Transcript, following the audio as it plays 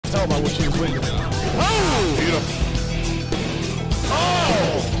tell by what she was witnessing. Oh! Beautiful.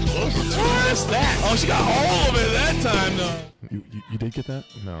 Oh! What's that? Oh, she got all of it that time, though. You did get that?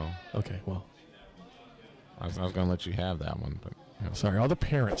 No. Okay, well. I was going to let you have that one, but. You know. Sorry, all the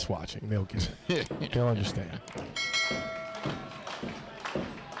parents watching, they'll get it. They'll understand.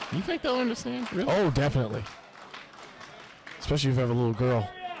 You think they'll understand? Really? Oh, definitely. Especially if you have a little girl.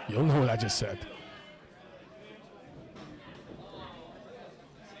 You'll know what I just said.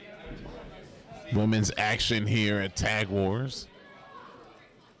 Women's action here at Tag Wars.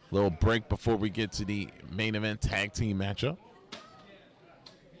 Little break before we get to the main event tag team matchup.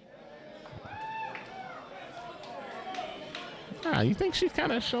 You think she's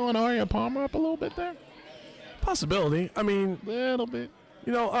kind of showing Aria Palmer up a little bit there? Possibility. I mean, a little bit.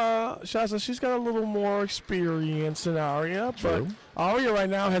 You know, Shazza, she's got a little more experience than Aria, True. But Aria right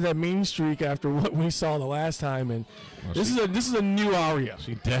now has that mean streak after what we saw the last time, and this is a new Aria.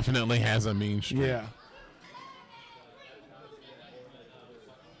 She definitely has a mean streak. Yeah.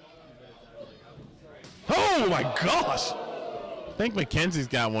 Oh my gosh! I think McKenzie's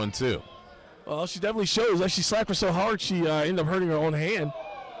got one too. Well, she definitely shows. Like, she slapped her so hard, she ended up hurting her own hand.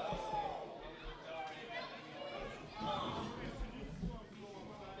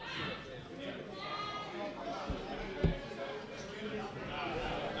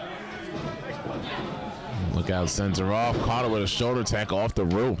 Look out, sends her off. Caught her with a shoulder tackle off the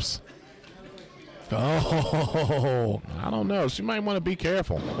ropes. Oh. I don't know. She might want to be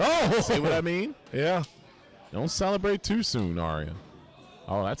careful. Oh. See what I mean? Yeah. Don't celebrate too soon, Aria.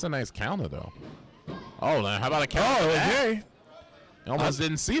 Oh, that's a nice counter, though. Oh, now how about a counter? Oh, okay. Almost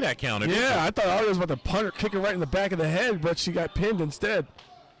didn't see that counter. Yeah, I thought Aria was about to punt her, kick her right in the back of the head, but she got pinned instead.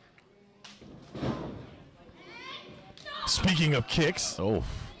 Speaking of kicks. Oh.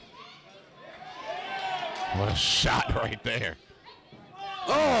 What a shot right there.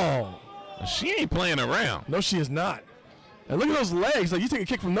 Oh. She ain't playing around. No, she is not. And look at those legs. Like, you take a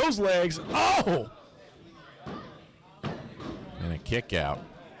kick from those legs. Oh. And a kick out.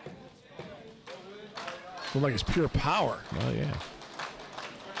 Look like it's pure power. Oh, yeah.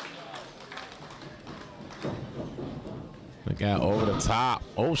 Look out over the top.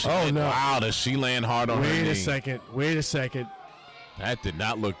 Oh, she did. No. Wow, does she land hard on her knee? Wait a second. That did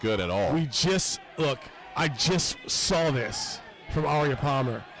not look good at all. I just saw this from Aria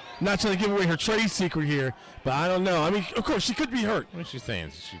Palmer. Not trying to give away her trade secret here, but I don't know. I mean, of course, she could be hurt. What is she saying?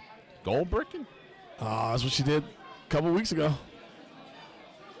 Is she gold bricking? That's what she did a couple weeks ago.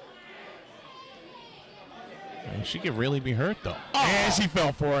 Man, she could really be hurt, though. Oh. And she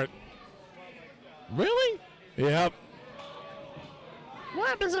fell for it. Really? Yep. What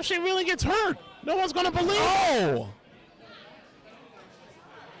happens if she really gets hurt? No one's going to believe it.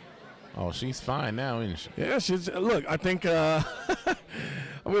 Oh, she's fine now, isn't she? Yeah, she's. Look, I think I'm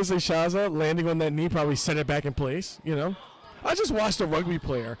going to say Shazza landing on that knee probably set it back in place, you know. I just watched a rugby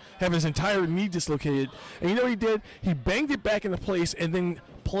player have his entire knee dislocated, and you know what he did? He banged it back into place and then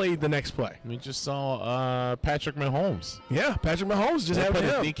played the next play. We just saw Patrick Mahomes. Yeah, Patrick Mahomes just had put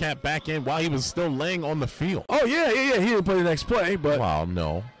his kneecap back in while he was still laying on the field. Oh, yeah. He didn't play the next play, but. Wow,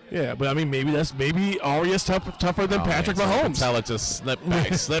 no. Yeah, but I mean, maybe Aria's tougher than Patrick Mahomes. Patella just slipped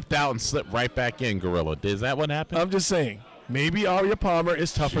back, slipped out and slipped right back in, Gorilla. Is that what happened? I'm just saying, maybe Aria Palmer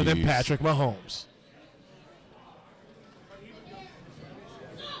is tougher than Patrick Mahomes.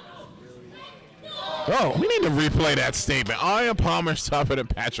 Oh, we need to replay that statement. Aria Palmer's tougher than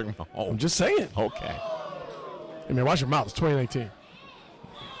Patrick Mahomes. I'm just saying. Okay. I mean, watch your mouth. It's 2019.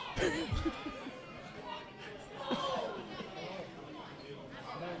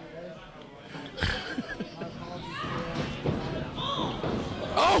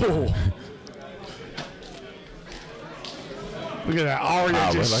 Oh! Look at that. Aria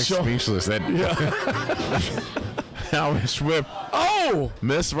just like speechless. That Irish whip. Oh!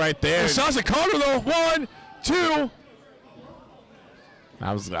 Miss right there. Shazza caught her though. 1, 2.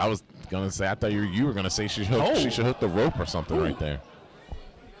 I was gonna say. I thought you were gonna say she should hook the rope or something right there.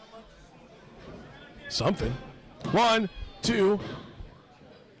 Something. 1, 2.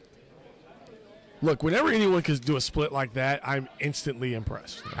 Look, whenever anyone can do a split like that, I'm instantly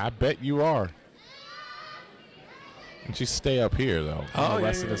impressed. I bet you are. And she stay up here though for the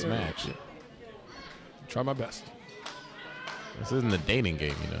rest of this match. Yeah. Try my best. This isn't a dating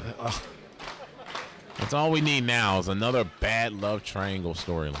game, you know. That's all we need now is another bad love triangle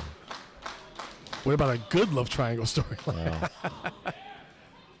storyline. What about a good love triangle storyline?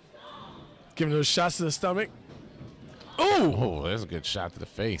 Giving those shots to the stomach. Oh, there's a good shot to the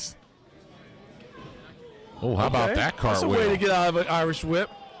face. Oh, how about that cartwheel? That's a way to get out of an Irish whip.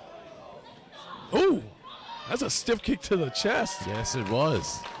 Oh, that's a stiff kick to the chest. Yes, it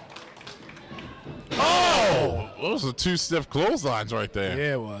was. Oh, those are 2 stiff clotheslines right there.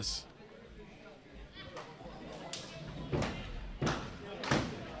 Yeah, it was.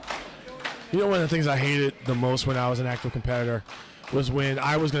 You know, one of the things I hated the most when I was an active competitor was when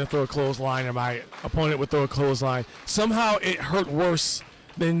I was going to throw a clothesline and my opponent would throw a clothesline. Somehow it hurt worse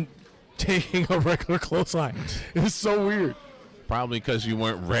than taking a regular clothesline. It's so weird. Probably because you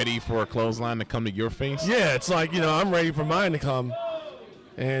weren't ready for a clothesline to come to your face. Yeah, it's like, you know, I'm ready for mine to come.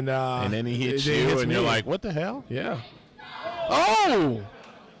 And then he hits you, and you're like, what the hell? Yeah. Oh!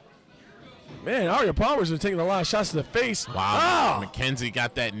 Man, Aria Palmer's been taking a lot of shots to the face. Wow. McKenzie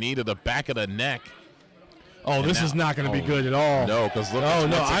got that knee to the back of the neck. Oh, this is not going to be good at all. No, because look at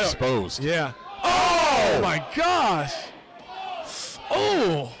what's exposed. Yeah. Oh, my gosh.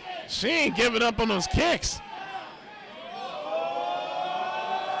 Oh. She ain't giving up on those kicks.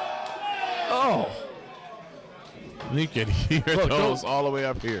 Oh. You can hear those all the way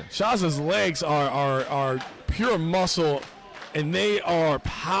up here. Shazza's legs are pure muscle, and they are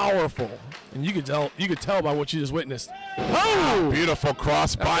powerful. And you could tell by what you just witnessed. Oh, beautiful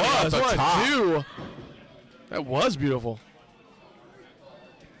cross body off the top. That was beautiful.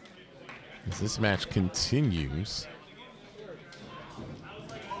 As this match continues.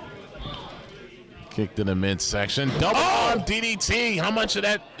 Kick to the midsection. Double arm DDT. How much of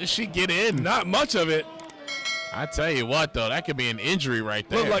that does she get in? Not much of it. I tell you what, though, that could be an injury right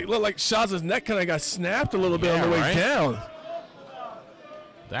there. Look like Shazza's neck kind of got snapped a little bit on the way down.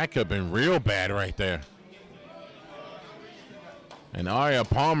 That could have been real bad right there. And Aria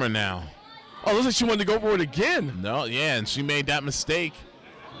Palmer now. Oh, looks like she wanted to go for it again. No, yeah, and she made that mistake.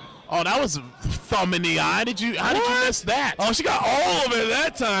 Oh, that was a thumb in the eye. How did you miss that? Oh, she got all of it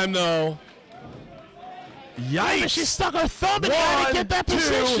that time, though. Yikes. She stuck her thumb in the eye to get that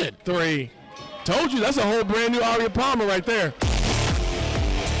position. 1, 2, 3. Told you, that's a whole brand new Aria Palmer right there.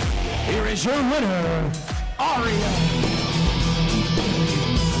 Here is your winner, Aria